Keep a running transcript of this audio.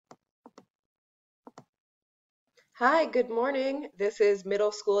Hi, good morning. This is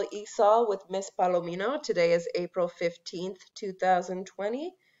Middle School ESOL with Miss Palomino. Today is April 15th,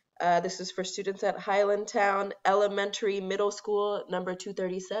 2020. This is for students at Highlandtown Elementary Middle School, number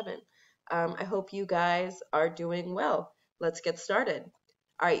 237. I hope you guys are doing well. Let's get started.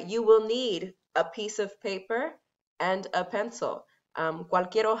 All right, you will need a piece of paper and a pencil.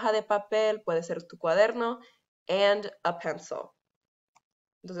 Cualquier hoja de papel, puede ser tu cuaderno, and a pencil.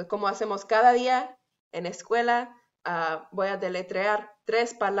 Entonces, como hacemos cada día en escuela, voy a deletrear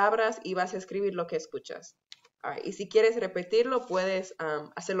 3 palabras y vas a escribir lo que escuchas. All right, y si quieres repetirlo, puedes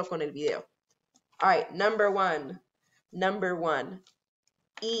hacerlo con el video. All right, number one.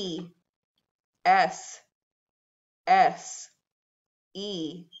 E, S, S,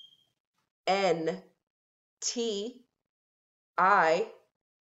 E, N, T, I,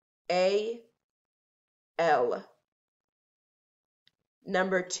 A, L.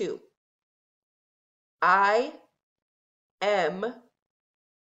 Number 2. I, M,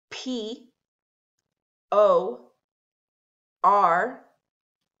 P, O, R,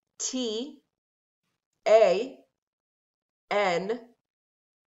 T, A, N,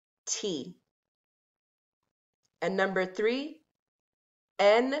 T. And number 3,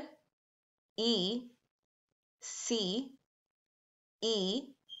 N, E, C, E,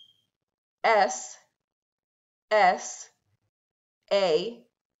 S, S, A,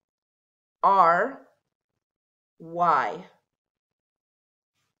 R, Y.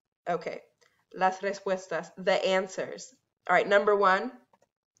 Okay, las respuestas, the answers. All right, number 1,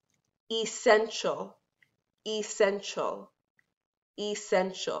 essential, essential,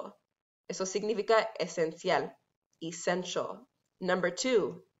 essential. Eso significa esencial, essential. Number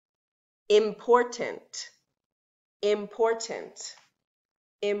 2, important, important,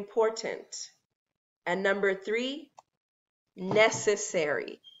 important. And number 3,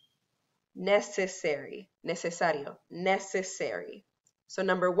 necessary, necessary, necesario, necessary. So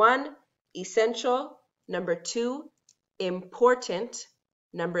number 1, essential. Number 2, important.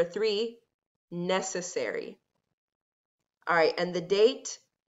 Number 3, necessary. All right, and the date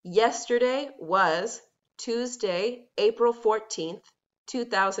yesterday was Tuesday, April 14th,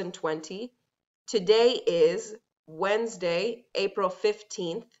 2020. Today is Wednesday, April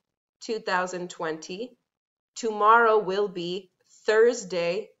 15th, 2020. Tomorrow will be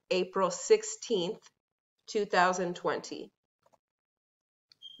Thursday, April 16th, 2020.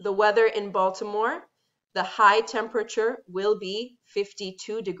 The weather in Baltimore, the high temperature will be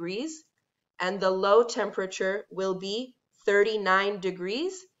 52 degrees and the low temperature will be 39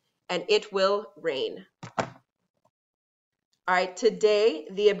 degrees and it will rain. All right, today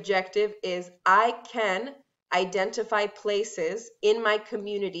the objective is I can identify places in my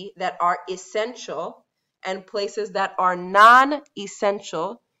community that are essential and places that are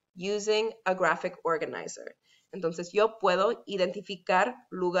non-essential using a graphic organizer. Entonces yo puedo identificar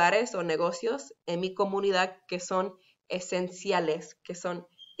lugares o negocios en mi comunidad que son esenciales, que son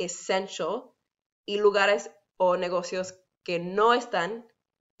essential, y lugares o negocios que no están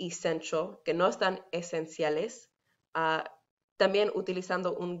essential, que no están esenciales, también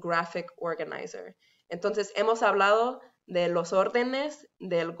utilizando un graphic organizer. Entonces hemos hablado de los órdenes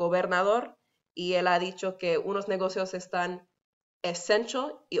del gobernador y él ha dicho que unos negocios están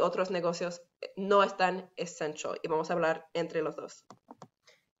essential y otros negocios no están essential y vamos a hablar entre los dos.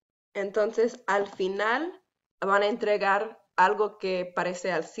 Entonces al final van a entregar algo que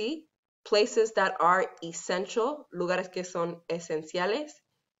parece así, places that are essential, lugares que son esenciales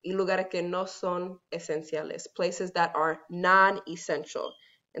y lugares que no son esenciales, places that are non-essential.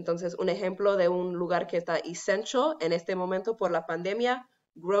 Entonces un ejemplo de un lugar que está essential en este momento por la pandemia,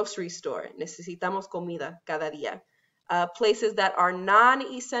 grocery store, necesitamos comida cada día. Places that are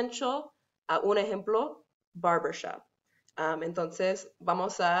non-essential, un ejemplo, barbershop. Entonces,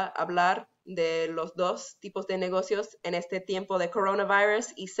 vamos a hablar de los dos tipos de negocios en este tiempo de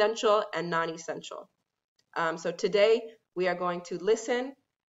coronavirus, essential and non-essential. So today, we are going to listen,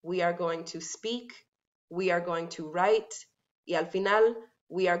 we are going to speak, we are going to write, y al final,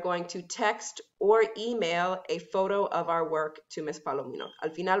 we are going to text or email a photo of our work to Ms. Palomino.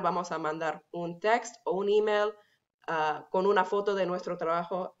 Al final, vamos a mandar un text o un email con una foto de nuestro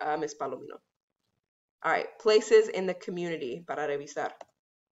trabajo a Ms. Palomino. All right, places in the community para revisar.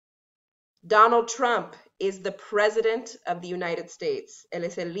 Donald Trump is the president of the United States. Él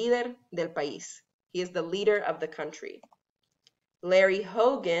es el líder del país. He is the leader of the country. Larry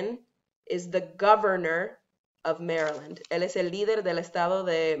Hogan is the governor of Maryland. Él es el líder del estado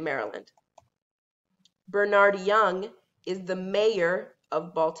de Maryland. Bernard Young is the mayor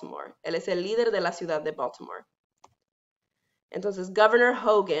of Baltimore. Él es el líder de la ciudad de Baltimore. Entonces, Governor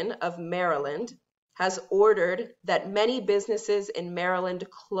Hogan of Maryland has ordered that many businesses in Maryland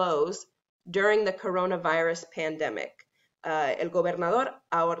close during the coronavirus pandemic. El gobernador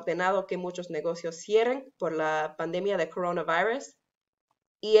ha ordenado que muchos negocios cierren por la pandemia de coronavirus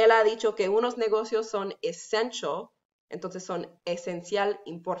y él ha dicho que unos negocios son essential, entonces son esencial,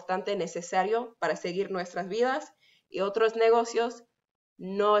 importante, necesario para seguir nuestras vidas, y otros negocios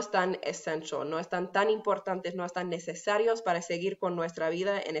no están essential, no están tan importantes, no están necesarios para seguir con nuestra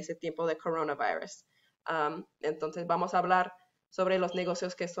vida en ese tiempo de coronavirus. Entonces vamos a hablar sobre los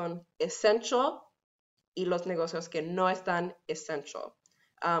negocios que son essential y los negocios que no están essential.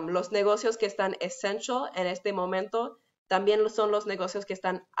 Los negocios que están essential en este momento también son los negocios que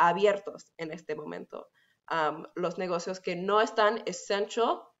están abiertos en este momento. Los negocios que no están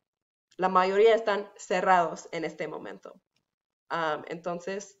essential, la mayoría están cerrados en este momento.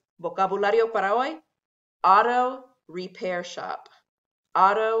 Entonces, vocabulario para hoy: auto repair shop,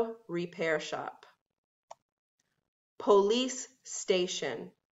 auto repair shop. Police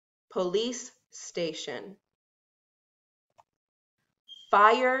station, police station.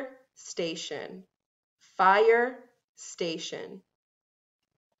 Fire station, fire station.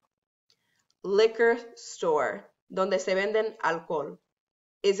 Liquor store, donde se venden alcohol.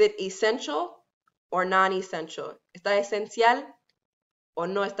 Is it essential or non-essential? ¿Está esencial o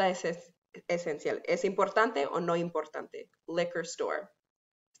no está esencial? ¿Es importante o no importante? Liquor store.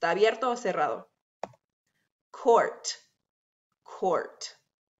 ¿Está abierto o cerrado? Court, court,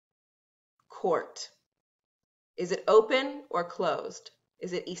 court. Is it open or closed?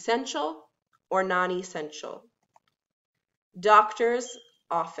 Is it essential or non-essential? Doctor's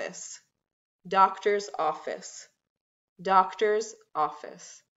office, doctor's office, doctor's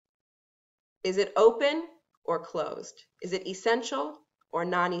office. Is it open or closed? Is it essential or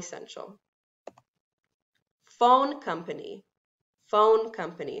non-essential? Phone company,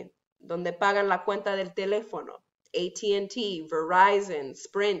 donde pagan la cuenta del teléfono. AT&T, Verizon,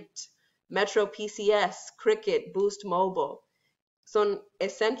 Sprint, Metro PCS, Cricket, Boost Mobile. ¿Son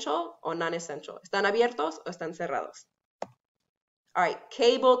essential o non-essential? ¿Están abiertos o están cerrados? All right,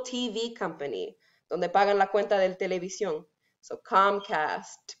 cable TV company, donde pagan la cuenta del televisión. So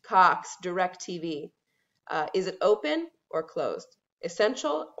Comcast, Cox, DirecTV. Is it open or closed?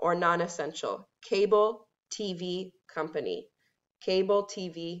 Essential or non-essential? Cable TV company. Cable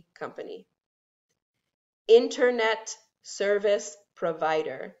TV company. Internet service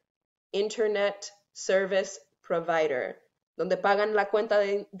provider. Internet service provider. Donde pagan la cuenta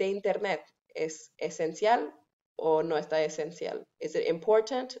de internet. ¿Es esencial o no está esencial? Is it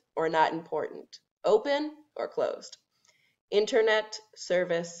important or not important? Open or closed? Internet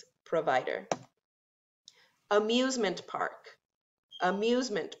service provider. Amusement park,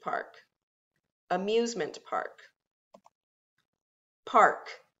 amusement park, amusement park. Park,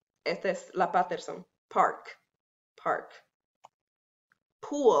 esta es la Patterson, park, park.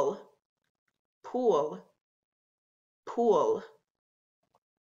 Pool, pool, pool.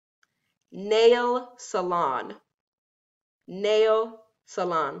 Nail salon, nail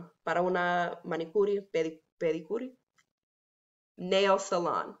salon, para una manicure, pedicure. Nail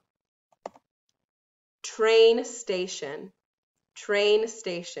salon. Train station, train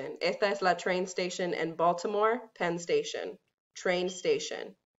station. Esta es la train station en Baltimore, Penn Station. Train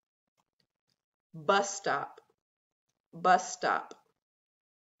station. Bus stop, bus stop.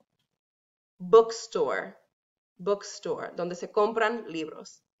 Bookstore, bookstore, donde se compran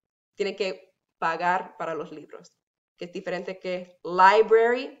libros. Tiene que pagar para los libros, que es diferente que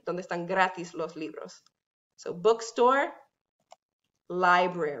library, donde están gratis los libros. So bookstore,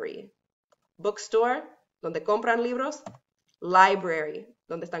 library. Bookstore, donde compran libros. Library,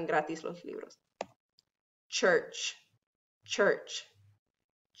 donde están gratis los libros. Church, church,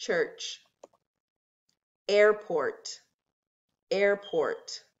 church. Airport,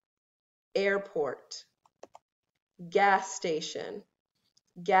 airport, airport. Gas station,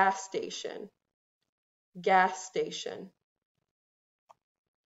 gas station, gas station.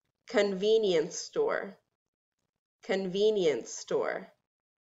 Convenience store, convenience store,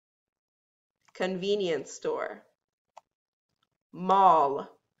 convenience store. Mall,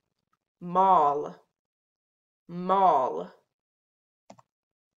 mall, mall.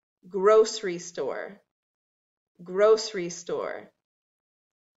 Grocery store, grocery store,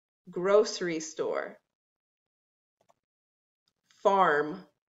 grocery store. Farm,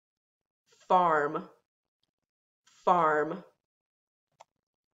 farm, farm.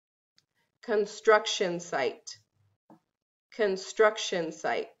 Construction site, construction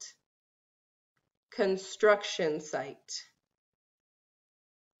site, construction site.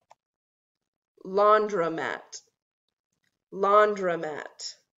 Laundromat,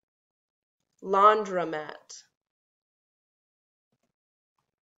 laundromat, laundromat,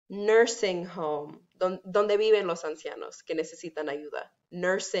 nursing home, donde viven los ancianos que necesitan ayuda.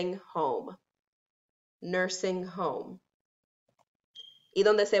 Nursing home. Nursing home. Y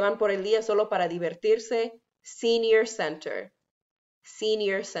donde se van por el día solo para divertirse, senior center.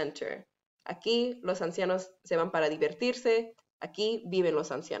 Senior center. Aquí los ancianos se van para divertirse. Aquí viven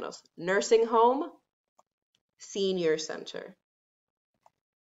los ancianos. Nursing home, senior center.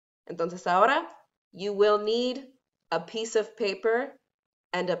 Entonces ahora, you will need a piece of paper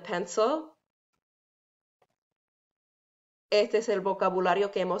and a pencil. Este es el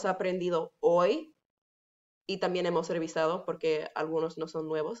vocabulario que hemos aprendido hoy y también hemos revisado porque algunos no son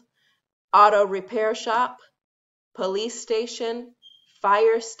nuevos. Auto repair shop, police station,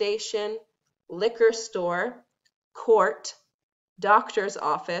 fire station, liquor store, court, doctor's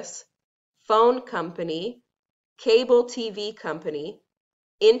office, phone company, cable TV company,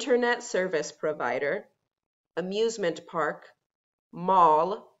 internet service provider, amusement park,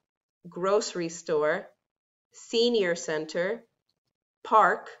 mall, grocery store, senior center,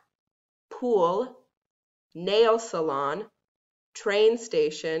 park, pool, nail salon, train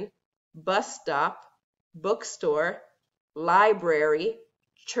station, bus stop, bookstore, library,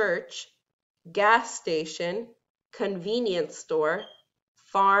 church, gas station, convenience store,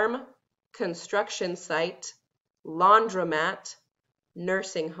 farm, construction site, laundromat,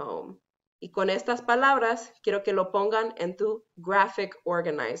 nursing home. Y con estas palabras quiero que lo pongan en tu graphic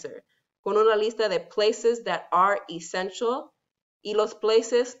organizer, con una lista de places that are essential, y los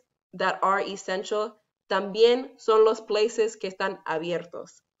places that are essential también son los places que están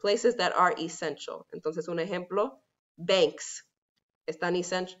abiertos. Places that are essential. Entonces, un ejemplo, banks están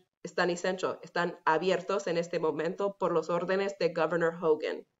abiertos en este momento por los órdenes de Governor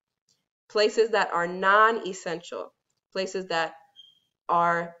Hogan. Places that are non-essential. Places that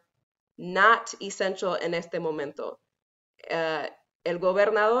are not essential en este momento. El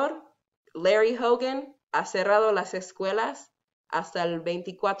gobernador, Larry Hogan, ha cerrado las escuelas hasta el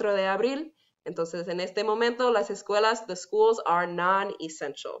 24 de abril. Entonces, en este momento, las escuelas, the schools are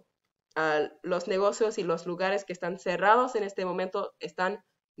non-essential. Los negocios y los lugares que están cerrados en este momento están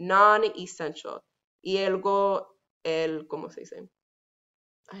non-essential. Y ¿cómo se dice?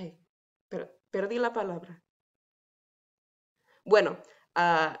 Ay, perdí la palabra. Bueno,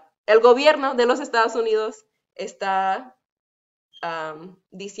 el gobierno de los Estados Unidos está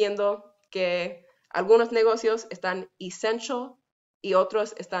diciendo que algunos negocios están essential y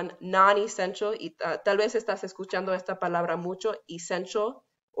otros están non-essential, y tal vez estás escuchando esta palabra mucho, essential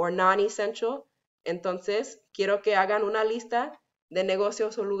o non-essential. Entonces, quiero que hagan una lista de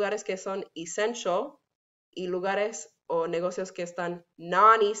negocios o lugares que son essential y lugares o negocios que están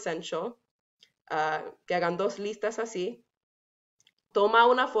non-essential, que hagan 2 listas así. Toma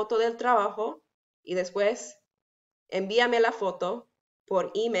una foto del trabajo y después envíame la foto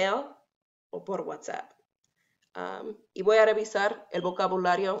por email o por WhatsApp. Y voy a revisar el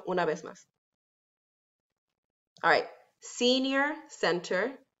vocabulario una vez más. All right. Senior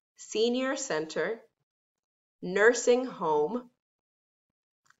center, nursing home,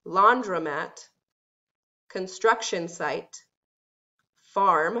 laundromat, construction site,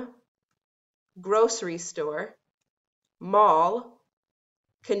 farm, grocery store, mall,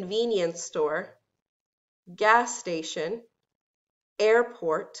 convenience store, gas station,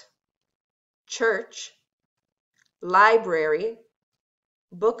 airport, church, library,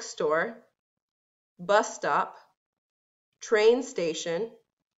 bookstore, bus stop, train station,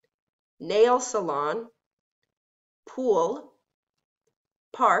 nail salon, pool,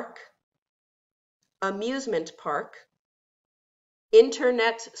 park, amusement park,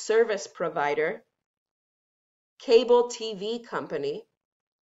 internet service provider, cable TV company,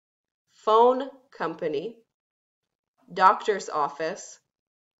 phone company, doctor's office,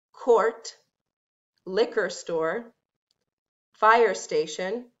 court, liquor store, fire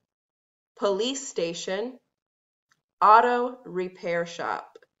station, police station, auto repair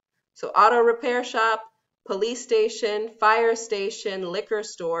shop. So auto repair shop, police station, fire station, liquor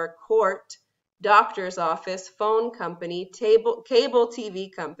store, court, doctor's office, phone company, cable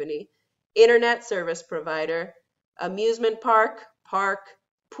TV company, internet service provider, amusement park,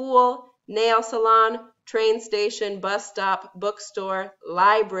 pool, nail salon, train station, bus stop, bookstore,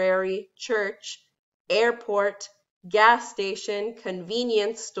 library, church, airport, gas station,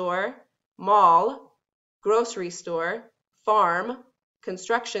 convenience store, mall, grocery store, farm,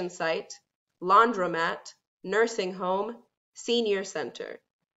 construction site, laundromat, nursing home, senior center.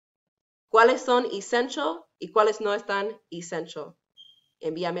 ¿Cuáles son essential y cuáles no están essential?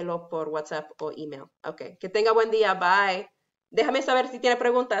 Envíamelo por WhatsApp o email. Ok, que tenga buen día. Bye. Déjame saber si tiene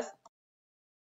preguntas.